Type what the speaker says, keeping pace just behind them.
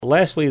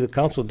lastly, the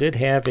council did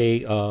have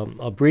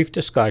a brief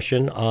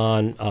discussion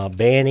on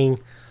banning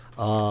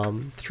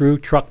through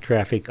truck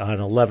traffic on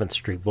 11th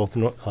Street, both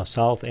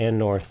south and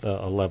north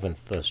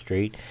 11th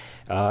Street.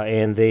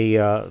 And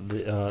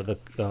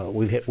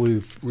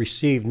we've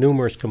received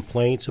numerous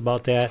complaints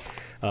about that.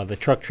 The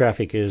truck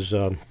traffic is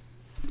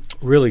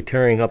really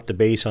tearing up the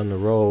base on the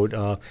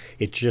road.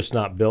 It's just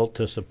not built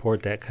to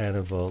support that kind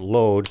of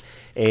load.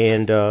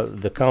 And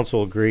the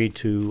council agreed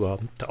to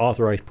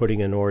authorize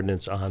putting an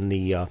ordinance on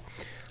the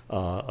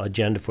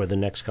agenda for the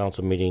next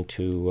council meeting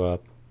to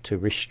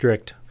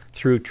restrict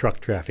through truck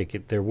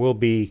traffic. There will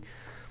be,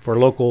 for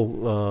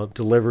local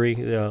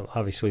delivery,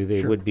 obviously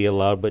they would be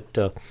allowed,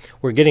 but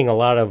we're getting a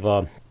lot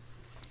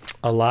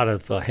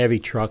of heavy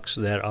trucks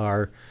that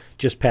are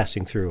just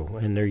passing through,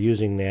 and they're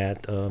using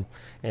that.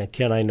 And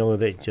Ken, I know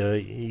that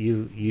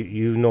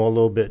you know a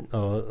little bit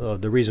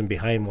of the reason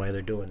behind why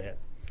they're doing that.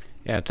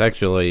 Yeah, it's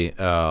actually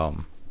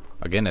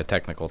again a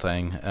technical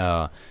thing.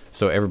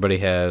 So everybody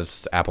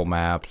has Apple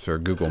Maps or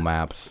Google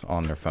Maps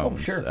on their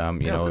phones. Oh, sure.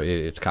 You know,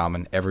 it's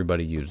common.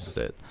 Everybody uses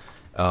it.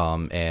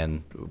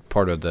 And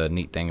part of the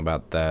neat thing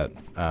about that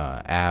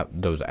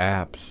those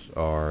apps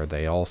are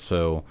they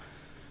also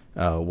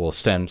will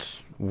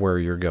sense where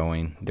you're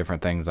going,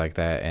 different things like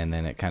that, and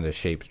then it kind of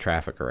shapes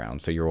traffic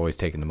around. So you're always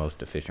taking the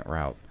most efficient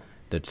route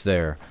that's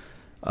there.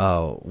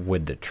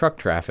 With the truck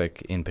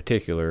traffic in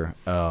particular,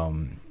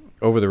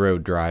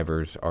 over-the-road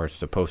drivers are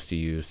supposed to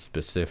use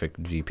specific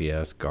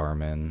GPS,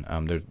 Garmin.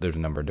 There's a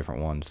number of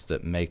different ones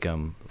that make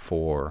them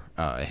for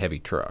heavy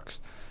trucks.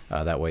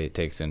 That way it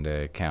takes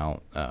into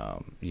account,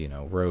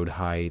 road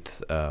height,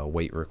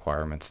 weight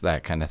requirements,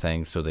 that kind of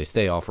thing. So they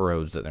stay off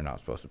roads that they're not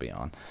supposed to be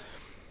on.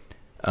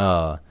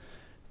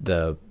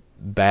 The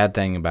bad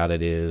thing about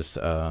it is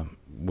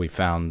we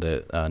found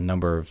that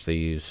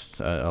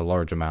a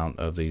large amount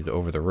of these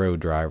over-the-road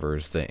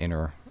drivers, the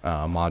inner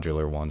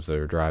modular ones that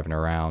are driving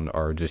around,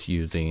 are just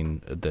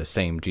using the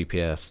same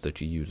GPS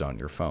that you use on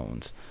your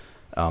phones.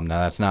 Now,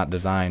 that's not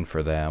designed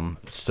for them,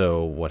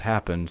 so what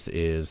happens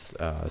is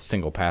a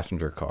single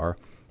passenger car,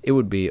 it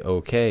would be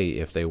okay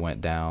if they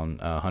went down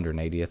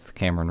 180th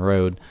Cameron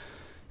Road.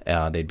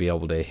 They'd be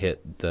able to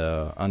hit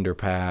the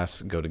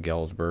underpass, go to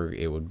Gellsburg.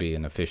 It would be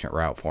an efficient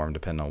route for them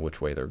depending on which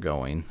way they're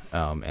going,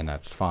 and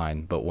that's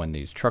fine. But when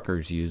these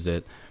truckers use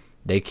it,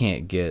 they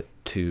can't get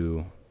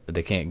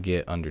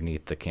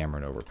underneath the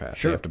Cameron overpass.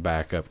 Sure. They have to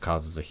back up,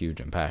 causes a huge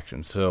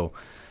impaction. So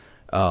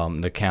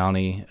the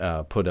county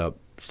put up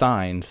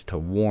signs to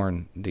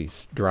warn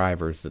these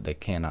drivers that they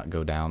cannot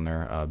go down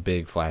there.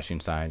 Big flashing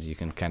signs. You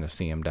can kind of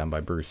see them down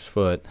by Bruce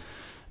Foot.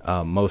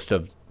 Most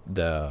of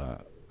the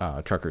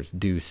truckers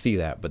do see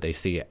that, but they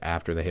see it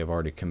after they have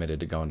already committed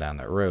to going down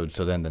that road.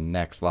 So then the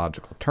next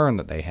logical turn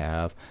that they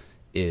have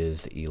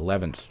is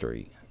 11th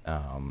Street.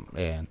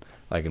 And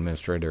like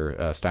Administrator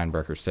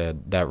Steinbrecher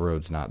said, that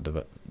road's not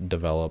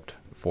developed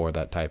for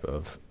that type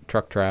of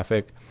truck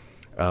traffic.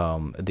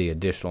 The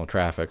additional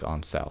traffic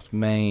on South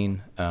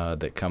Main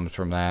that comes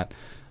from that,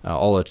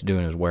 all it's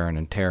doing is wearing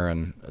and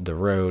tearing the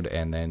road,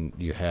 and then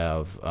you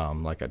have,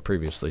 like I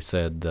previously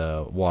said,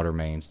 the water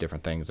mains,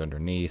 different things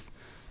underneath.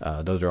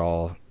 Those are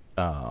all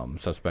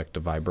suspect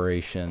of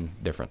vibration,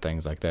 different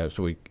things like that.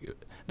 So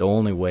the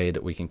only way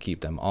that we can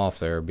keep them off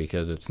there,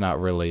 because it's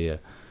not really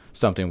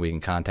something we can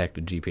contact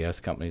the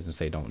GPS companies and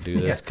say don't do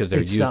this, because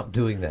they're stop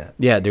doing that.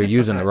 Yeah, they're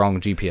using the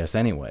wrong GPS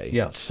anyway.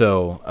 Yeah.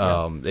 So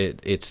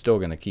it's still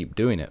going to keep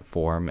doing it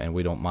for them, and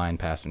we don't mind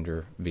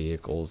passenger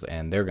vehicles,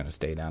 and they're going to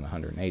stay down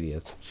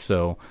 180th.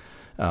 So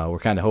we're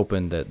kind of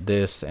hoping that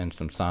this and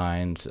some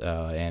signs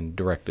and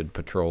directed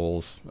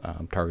patrols,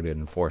 targeted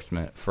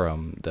enforcement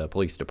from the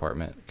police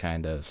department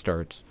kind of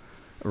starts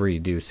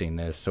reducing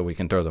this, so we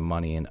can throw the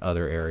money in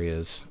other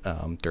areas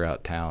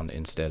throughout town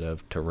instead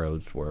of to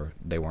roads where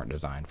they weren't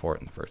designed for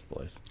it in the first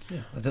place.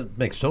 Yeah, that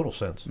makes total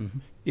sense. Mm-hmm.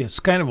 It's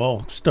kind of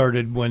all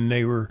started when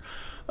they were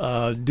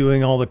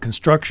doing all the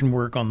construction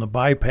work on the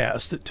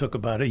bypass. That took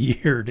about a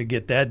year to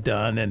get that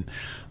done, and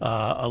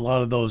a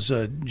lot of those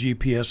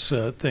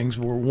GPS things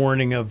were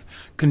warning of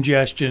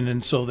congestion,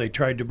 and so they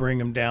tried to bring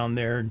them down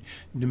there and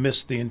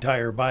missed the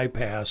entire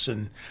bypass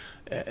and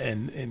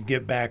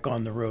get back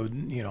on the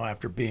road,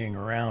 after being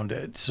around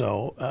it.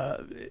 So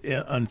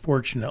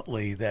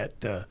unfortunately,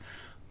 that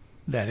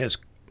has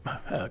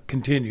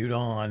continued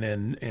on,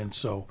 and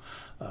so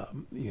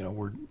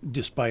we're,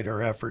 despite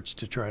our efforts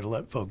to try to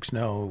let folks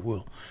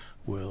know,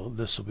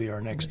 this will be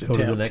our next attempt.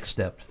 Go to the next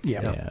step.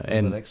 Yeah.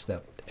 And the next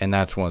step. And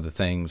that's one of the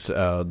things,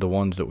 the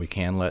ones that we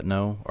can let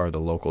know are the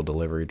local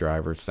delivery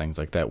drivers, things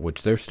like that,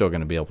 which they're still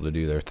going to be able to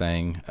do their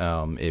thing.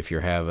 If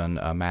you're having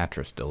a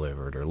mattress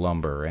delivered or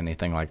lumber or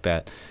anything like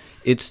that,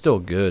 it's still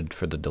good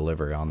for the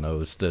delivery on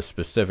those. The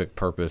specific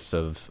purpose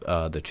of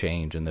the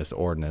change in this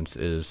ordinance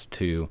is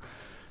to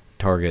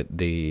target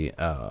the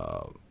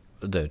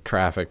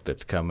traffic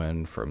that's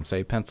coming from,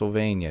 say,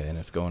 Pennsylvania, and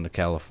it's going to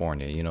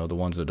California, the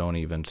ones that don't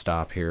even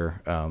stop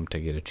here to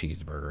get a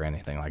cheeseburger or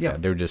anything like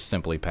that. They're just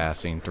simply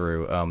passing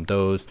through.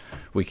 Those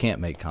we can't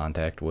make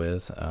contact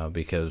with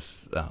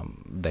because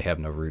they have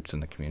no roots in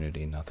the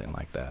community, nothing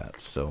like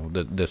that. So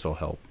this will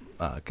help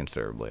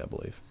considerably, I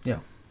believe. Yeah,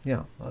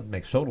 yeah, that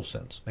makes total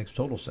sense. Makes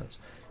total sense.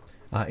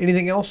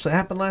 Anything else that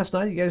happened last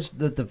night? You guys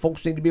that the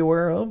folks need to be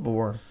aware of,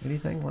 or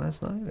anything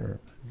last night? Or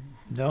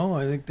No,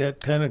 I think that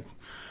kind of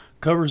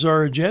covers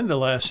our agenda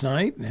last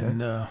night,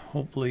 and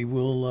hopefully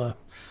we'll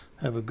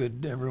have a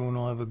good. Everyone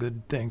will have a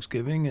good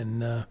Thanksgiving,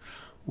 and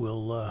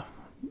we'll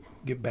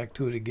get back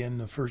to it again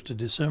the 1st of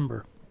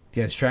December.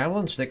 you guys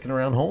traveling, sticking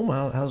around home?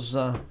 How's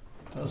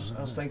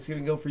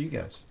Thanksgiving go for you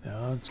guys?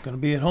 It's going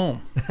to be at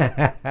home.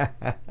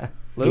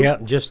 Lou? Yeah,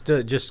 just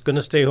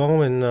gonna stay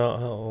home and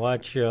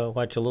watch a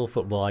little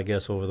football, I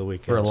guess, over the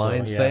weekend. For a So,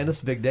 Lions yeah. fan,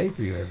 it's a big day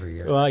for you every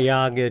year. Well,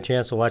 yeah, I'll get a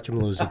chance to watch them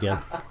lose again.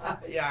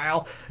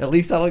 Yeah, at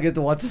least I don't get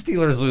to watch the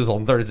Steelers lose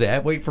on Thursday. I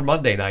wait for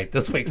Monday night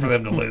this week for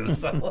them to lose.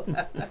 So.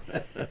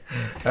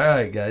 All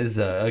right, guys.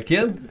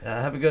 Ken,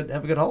 have a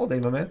good holiday,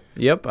 my man.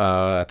 Yep,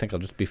 I think I'll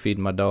just be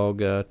feeding my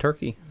dog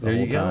turkey the There you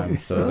whole go. time,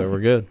 so there we're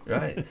good.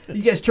 Right.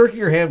 You guys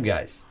turkey or ham,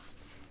 guys?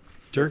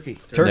 Turkey.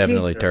 Turkey?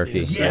 Definitely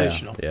turkey.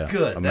 Yes. Yeah.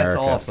 Good. America. That's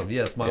awesome.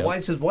 Yes. My Yep.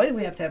 wife says, why do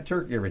we have to have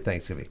turkey every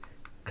Thanksgiving?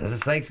 Because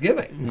it's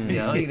Thanksgiving. You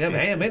know, you can have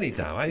ham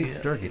anytime. I need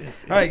some turkey.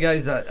 All right,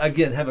 guys.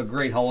 Again, have a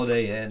great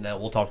holiday, and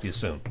we'll talk to you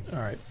soon. All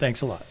right.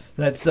 Thanks a lot.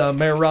 That's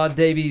Mayor Rod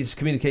Davies,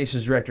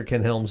 Communications Director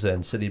Ken Helms,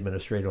 and City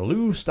Administrator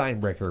Lou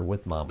Steinbrecher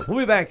with Monmouth. We'll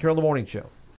be back here on The Morning Show.